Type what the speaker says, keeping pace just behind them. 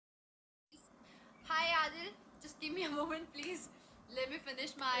Adil, just give me a moment, please. Let me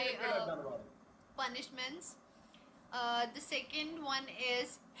finish my punishments. The second one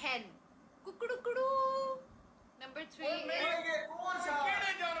is hen. Kukudu. Number 3 is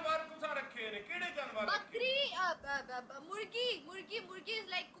bakri. Murgi is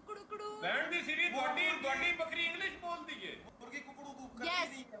like kukudu. Yes.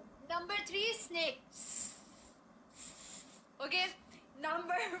 Number 3 is snake. Okay.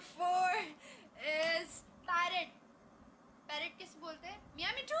 Number 4 is parrot. Parrot किस बोलते हैं?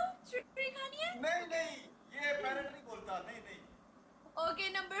 मियाँ मिठू चिड़ी खानी है? नहीं ये parrot नहीं बोलता नहीं ओके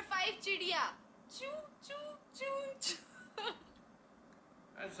नंबर 5 चिड़िया चू चू चू चू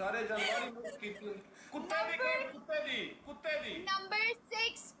सारे जानवर कुत्ते दी नंबर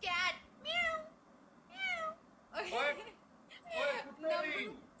 6 कैट म्याऊ म्याऊ okay number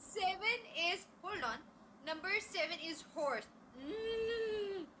 7 is hold on number 7 is horse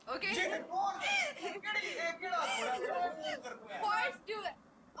okay horse do it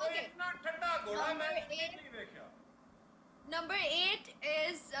okay इतना ठंडा घोड़ा मैंने नहीं देखा number 8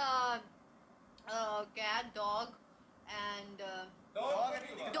 is cat dog and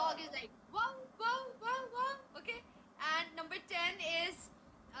dog is like wow wow wow wow okay and number 10 is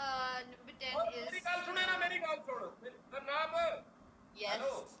मेरी गाल सुने ना मेरी गाल छोड़ो जनाब yes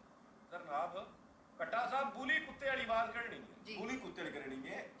हेलो जनाब कटा साहब बूली कुत्ते वाली आवाज करनी है बूली कुत्ते वाली करनी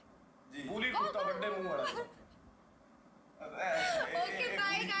है जी बूली कुत्ता बड़े मुंह वाला okay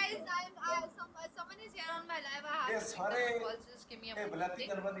bye guys someone is here on my live I have to सारे just give me a बलाती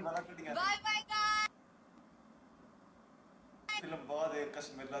करवानी वाला cutting bye bye guys film बाद एक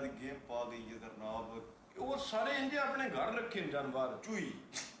कसमेला दी गेम पा गई है जनाब वो सारे इंजे अपने घर रखे जानवर चूई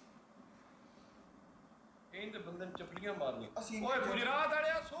इंज बंदे चपलियां मारनी ओए गुजरात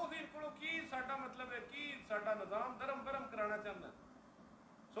वाले सोफी कोलो की साडा मतलब है की साडा निजाम धर्म भरम कराना चाहना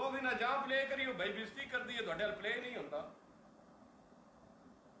सोफी ना जा प्ले करियो भाई बेइज्जती कर दी है ਤੁਹਾਡੇ ਹਲ प्ले नहीं होता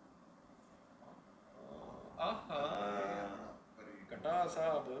आहा कटा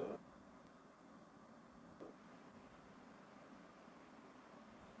साहब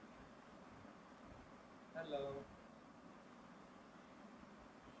हेलो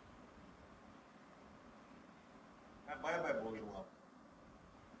मैं बाय बाय बोल रहा हूं आप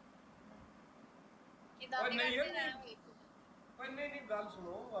नहीं गाल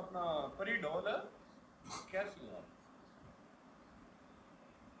सुनो अपना परी ढोल कैसी हो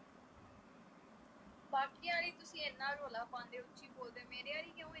बाकी यारी तुसी इतना रोला पांदे उच्ची बोलदे मेरे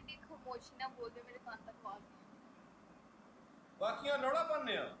यारी क्यों इतनी खामोश ना बोलदे मेरे कान तक आवाज बाकियां लोड़ा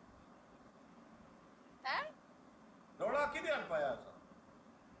पाने हैं लोड़ा किदे हल पाया सा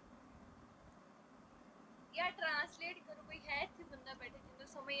यार ट्रांसलेट करो कोई है इतने बंदा बैठे जिनको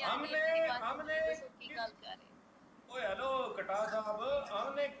समझ आ हमने की गल कर रहे ओए हेलो कटा साहब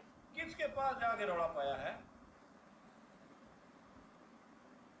हमने किसके पास जाके रोड़ा पाया है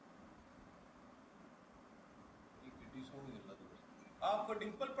आपको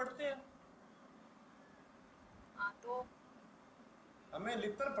डिंपल पढ़ते हैं हाँ तो हमें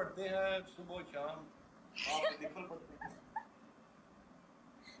लिपर पढ़ते हैं सुबह शाम आप डिंपल पढ़ते हैं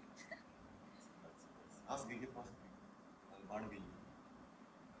आज गई के पास बाण गई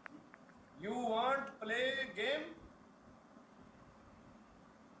you want play game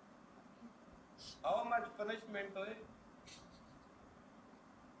how much punishment है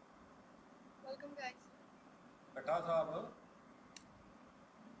वेलकम गाइस कटा साहब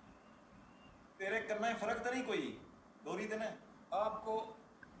तेरे करना है फर्क तो नहीं कोई दोरी देना आपको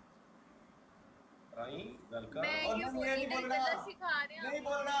राई वेलकम और नहीं बोलना सिखा रहे हैं नहीं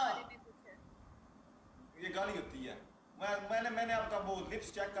बोलना ये गाली होती है मैंने आपका वो लिप्स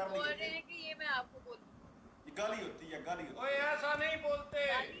चेक कर लिए बोल रहे हैं कि ये मैं आपको बोलूं ये गाली होती है गाली होती ओए ऐसा नहीं बोलते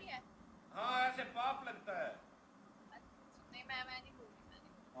गाली है हाँ ऐसे पाप लगता है नहीं मैं नहीं बोलती मैंने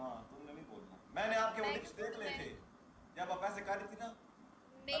हाँ तुमने नहीं बोलना मैंने आपके वो लिप्स देख लिए थे जब आप ऐसे कर रही थी ना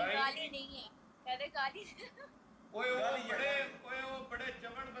नहीं गाली नहीं है कहते गाली ओए वो बड़े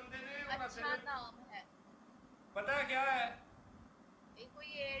चमन बंदे ने अच्छा नाम है पता है क्या है ये कोई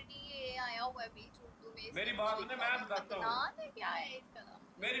एडीए आया हुआ है बीच उर्दू में मेरी बात सुने मैं बताता हूँ नाम है क्या है इसका नाम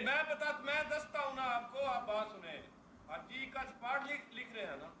मैं दसता हूँ ना आपको आप बात सुने हाजी का पाठ लिख रहे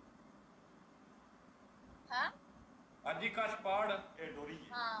हैं ना हाँ हाजी का पाठ डोरी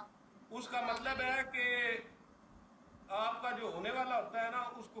हाँ उसका मतलब है कि आपका जो होने वाला होता है ना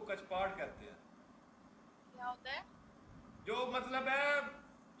उसको कचपाड़ कहते हैं क्या होता है जो मतलब है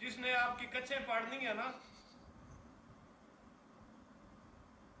जिसने आपकी कच्चे पाड़नी है ना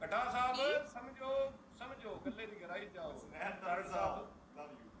कटा साहब समझो गले की गहराई जाओ मेरे साथ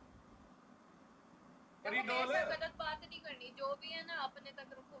गलत बात नहीं करनी जो भी है ना अपने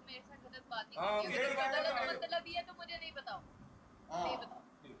तक रखो मेरे साथ गलत बात नहीं हाँ, करती ये अगर बात गलत है। मतलब ही है तो मुझे नहीं बताओ हाँ नहीं बताओ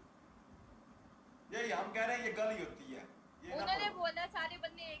यही हम कह रहे हैं, ये गलत होती है, ये ना उन्होंने करो। बोला सारे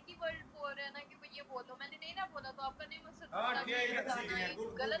बंदे एक ही वर्ड बोल रहे हैं ना कि भाई ये बोलो मैंने नहीं ना बोला तो आपका नहीं मकसद हाँ, बनता ठीक कि है, ये ठीक बताना है, है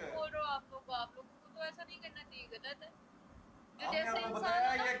गुड, गलत गुड। बोल रहे हो आप लोगों को तो ऐसा नहीं करना चाहिए गलत है जो हमने जैसे आपको इंसान बताया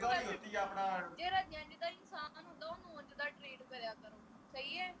होता ये है गलत वैसे होती है अपना। ਜਿਹੜਾ ਜਿੰਦਾ ਇਨਸਾਨ ਹੁੰਦਾ ਉਹਨੂੰ ਉਂਝ ਦਾ ਟ੍ਰੀਟ ਕਰਿਆ ਕਰੋ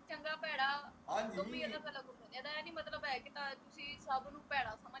ਸਹੀ ਹੈ ਚੰਗਾ ਭੈੜਾ ਹਾਂਜੀ। ਦੋਵੇਂ ਅਲੱਗ ਅਲੱਗ ਹੁੰਦੇ ਨੇ ਇਹਦਾ ਇਹ ਨਹੀਂ ਮਤਲਬ ਹੈ ਕਿ ਤਾਂ ਤੁਸੀਂ ਸਭ ਨੂੰ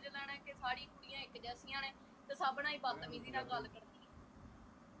ਭੈੜਾ ਸਮਝ ਲੈਣਾ ਕਿ ਸਾਰੀ ਕੁੜੀਆਂ ਇੱਕ ਜੈਸੀਆਂ ਨੇ ਤੇ ਸਭ ਨਾਲ ਹੀ ਬਦਤਮੀਜ਼ੀ ਨਾਲ ਗੱਲ ਕਰਨੀ ਹੈ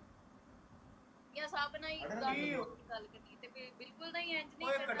ਜਾਂ ਸਭ ਨਾਲ ਹੀ ਗੱਲ ਕਰਨੀ ਤੇ ਬਿਲਕੁਲ ਨਹੀਂ ਇੰਜ ਨਹੀਂ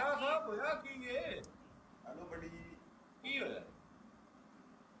ਓਏ ਕਰਨਾ ਕਟਾ ਸਾਹਿਬ ਹੋਇਆ ਕੀ ਇਹ ਹੈਲੋ ਬੜੀ ਕੀ ਹੋਇਆ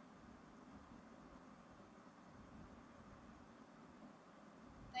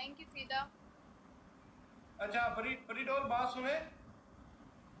थैंक यू फीदा अच्छा परिडोर बात सुने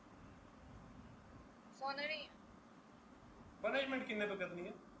सुन रही है पनिशमेंट किन्ने पे करनी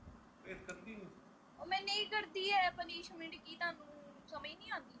है पेश करती नहीं और मैं नहीं करती है पनिशमेंट की तानू समझ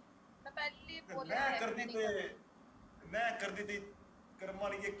नहीं आती मैं पहले बोला मैं कर दी थी कर्म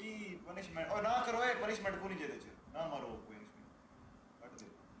वाली ये की पनिशमेंट और ना करो ये पनिशमेंट को नहीं देते ना मारो पनिशमेंट काट दे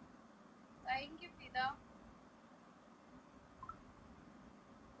थैंक यू फीदा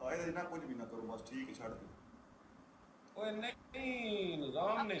आए ना कुछ भी ना करो बस ठीक है छोड़ दो ओए नहीं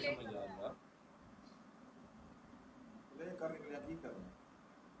निजाम नहीं समझ आ रहा ले करने के लिए की करना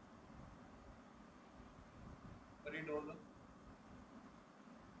परिडोर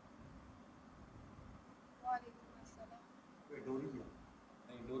वालेकुम अस्सलाम कोई डोरी है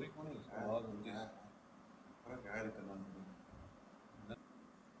नहीं डोरी को नहीं आवाज होती है पर क्या है करना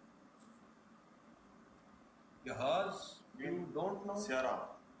जहाज you don't know स्यारा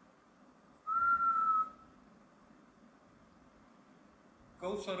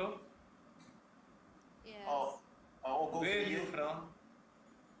Kausaro Yes. go where you from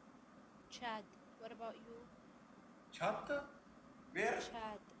Chad. What about you? Chhat where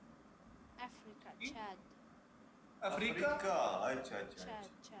Chad. Africa. Hmm? Chad. Africa अच्छा Chad.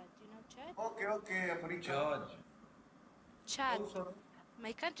 Chad. You know Chad? Okay Africa जहाज Chad. Kausaro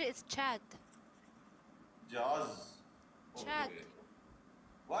My country is Chad. जहाज Chad.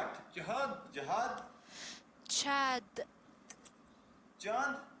 What जहाज जहाज Chad.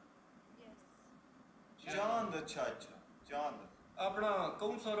 चांद Yes. चांद अच्छा चांद अपना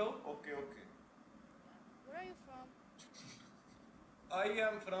Kausaro okay okay Where are you from? I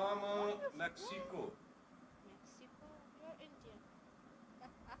am from Mexico Mexico. You're Indian.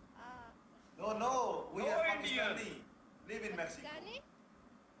 no we No are Indian. Pakistani live in Mexico Pakistani?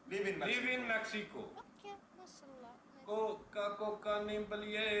 live in live Mexico in Mexico Okay. Mashallah. Nice. Coca नहीं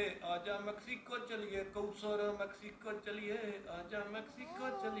बलिए आजा Mexico चलिए Kausar Mexico चलिए आजा Mexico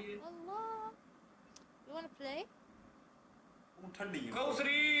चलिए Allah. You want to play? ठंडी है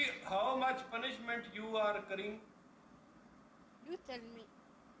Kausari how much punishment you are carrying You tell me.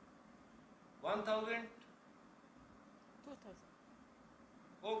 1000 2000.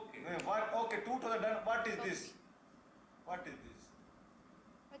 okay what okay 2000 done. What is this What is this?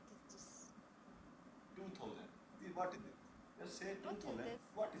 2000 what is it just say What is 2000 this?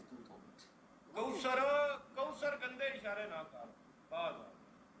 what is 2000 Kausar गंदे इशारे ना कर बात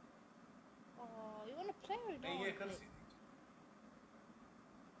Oh, you want to play or नहीं don't ये want कर to play? Sidhi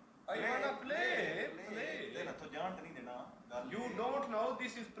I wanna play देना तो जान नहीं देना you don't know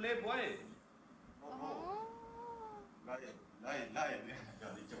this is playboy no no Oh. लाई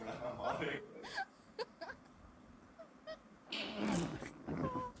गाली चबड़ा ना मारे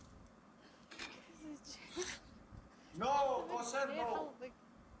no Kosar no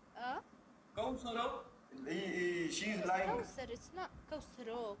Kausar she's It's lying كوثر. It's not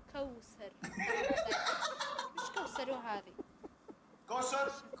كوثرو. كوثر. مش كوثرو هذه. Kosar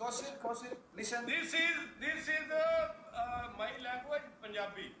listen this is my language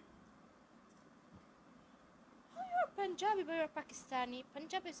Punjabi Oh, you're Punjabi, but you're Pakistani.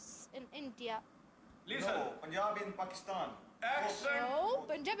 Punjab is in India. listen no Punjab in Pakistan accent No,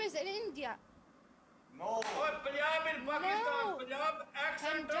 Punjab is in India. no और Punjab in Pakistan No. Punjab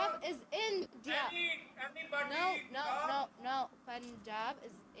accent Punjab is India. anybody No. Punjab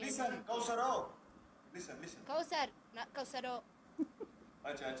is in listen India. Kosaro listen Kawthar, not Kawtharo.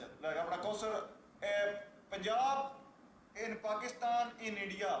 अच्छा like अपना Kausar Punjab in Pakistan in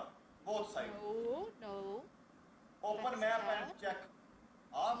India both side No. open map and check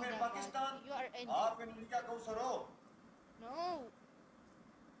आप in Pakistan You are India. आप in India Kausar हो No.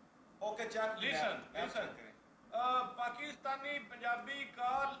 okay check listen map listen check करें। Pakistani Punjabi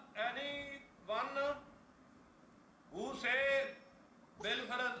call anyone who say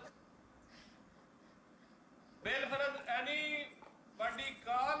Belfarad anybody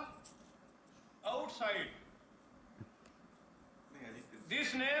call outside. नहीं अजी This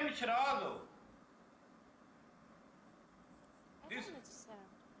name Shiraz. I This- don't understand.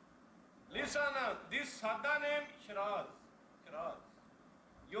 Listen, this Sada name Shiraz. Shiraz.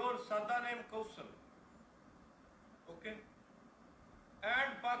 Your Sada name Kausar. Okay. And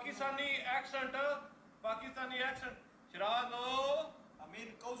Pakistani accent. Shiraz. I mean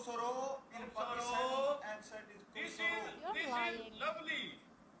Kausaro in Kausaro. Pakistan accent is This Kausaro. is You're this lying. is lovely.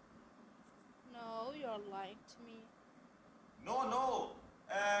 No, you're lying to me. No.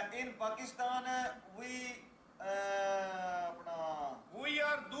 In Pakistan